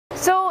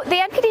So the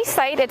NPD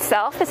site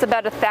itself is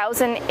about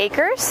 1,000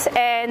 acres,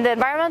 and the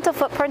environmental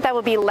footprint that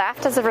will be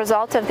left as a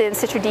result of the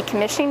in-situ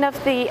decommissioning of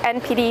the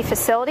NPD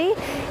facility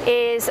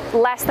is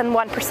less than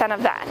 1%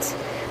 of that.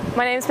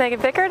 My name is Megan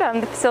Bickard. I'm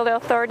the Facility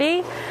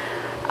Authority.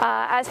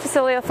 As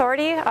Facility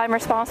Authority, I'm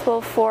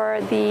responsible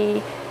for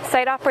the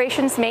site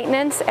operations,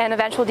 maintenance, and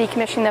eventual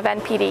decommissioning of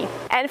NPD.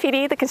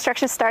 NPD, the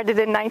construction started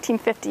in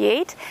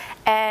 1958,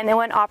 and it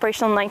went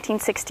operational in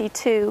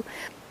 1962.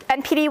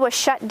 NPD was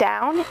shut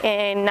down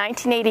in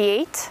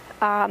 1988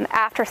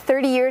 after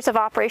 30 years of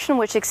operation,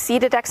 which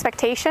exceeded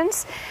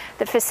expectations.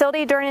 The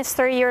facility during its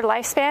 30-year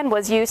lifespan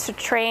was used to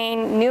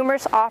train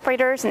numerous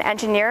operators and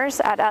engineers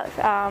at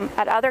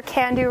other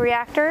CANDU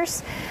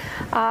reactors.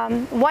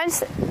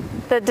 Once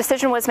the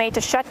decision was made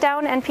to shut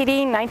down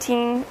NPD in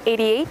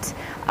 1988,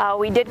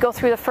 we did go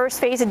through the first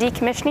phase of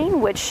decommissioning,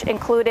 which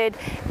included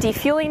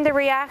defueling the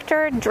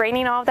reactor,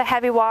 draining all the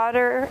heavy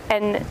water,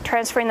 and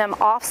transferring them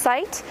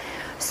off-site.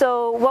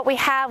 So what we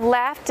have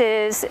left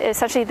is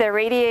essentially the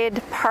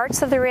irradiated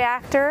parts of the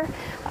reactor,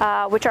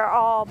 which are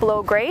all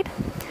below grade.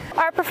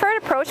 Our preferred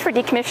approach for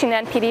decommissioning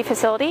the NPD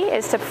facility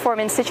is to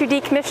perform in-situ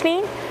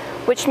decommissioning,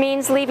 which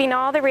means leaving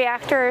all the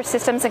reactor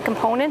systems and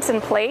components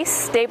in place,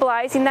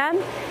 stabilizing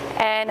them,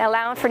 and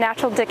allowing for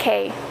natural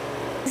decay.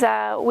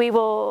 We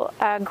will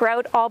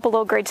grout all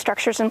below-grade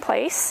structures in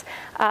place.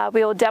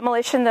 We will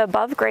demolition the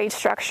above-grade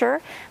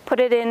structure, put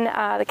it in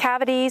the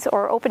cavities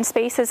or open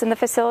spaces in the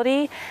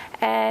facility,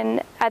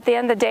 and at the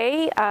end of the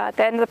day, at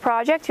the end of the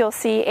project, you'll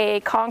see a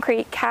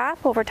concrete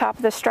cap over top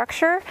of the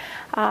structure,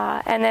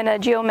 and then a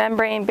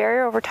geomembrane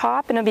barrier over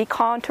top, and it'll be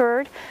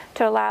contoured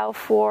to allow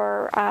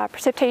for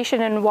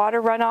precipitation and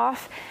water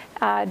runoff,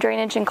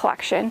 drainage and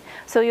collection.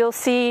 So you'll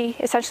see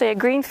essentially a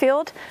green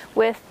field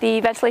with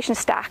the ventilation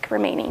stack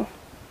remaining.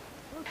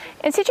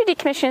 In-situ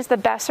decommissioning is the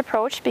best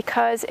approach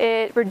because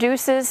it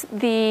reduces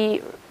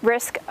the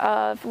risk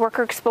of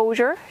worker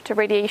exposure to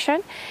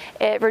radiation.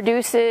 It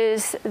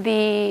reduces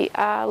the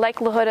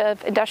likelihood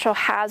of industrial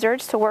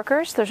hazards to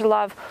workers. There's a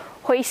lot of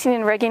hoisting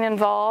and rigging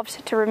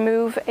involved to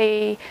remove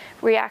a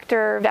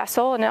reactor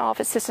vessel and all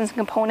of its systems and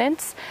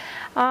components.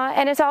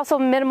 And it's also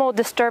minimal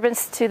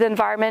disturbance to the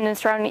environment and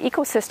surrounding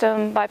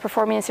ecosystem by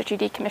performing in-situ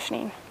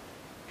decommissioning.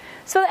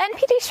 So the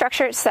NPD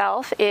structure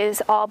itself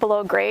is all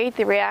below grade.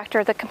 The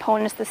reactor, the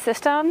components, the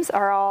systems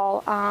are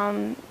all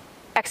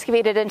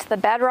excavated into the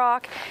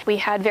bedrock. We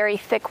had very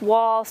thick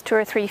walls, 2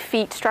 or 3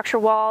 feet structure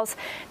walls.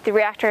 The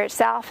reactor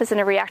itself is in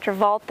a reactor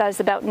vault that is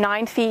about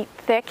 9 feet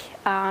thick.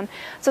 So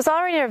it's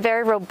already a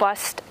very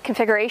robust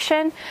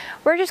configuration.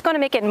 We're just going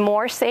to make it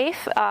more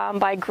safe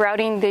by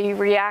grouting the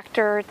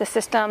reactor, the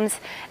systems,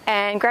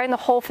 and grouting the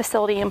whole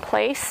facility in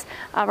place.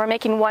 We're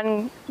making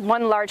one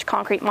large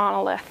concrete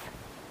monolith.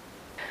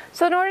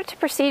 So in order to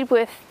proceed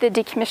with the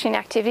decommissioning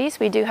activities,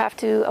 we do have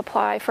to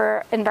apply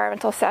for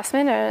environmental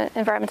assessment or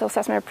environmental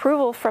assessment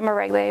approval from a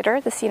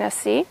regulator, the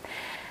CNSC.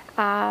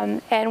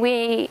 And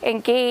we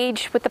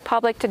engage with the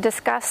public to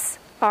discuss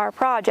our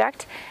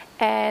project,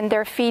 and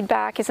their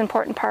feedback is an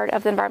important part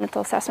of the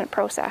environmental assessment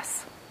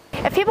process.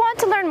 If people want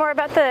to learn more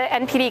about the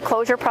NPD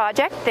closure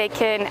project, they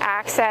can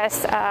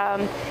access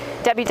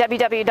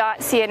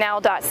www.cnl.ca.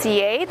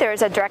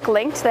 There's a direct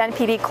link to the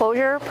NPD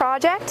closure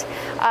project.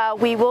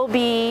 We will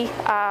be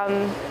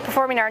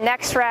performing our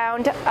next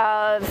round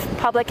of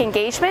public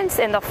engagements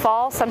in the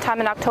fall, sometime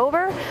in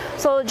October.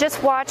 So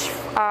just watch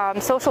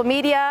social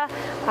media,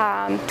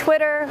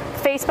 Twitter,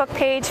 Facebook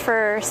page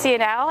for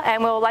CNL,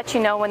 and we'll let you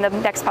know when the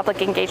next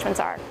public engagements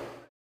are.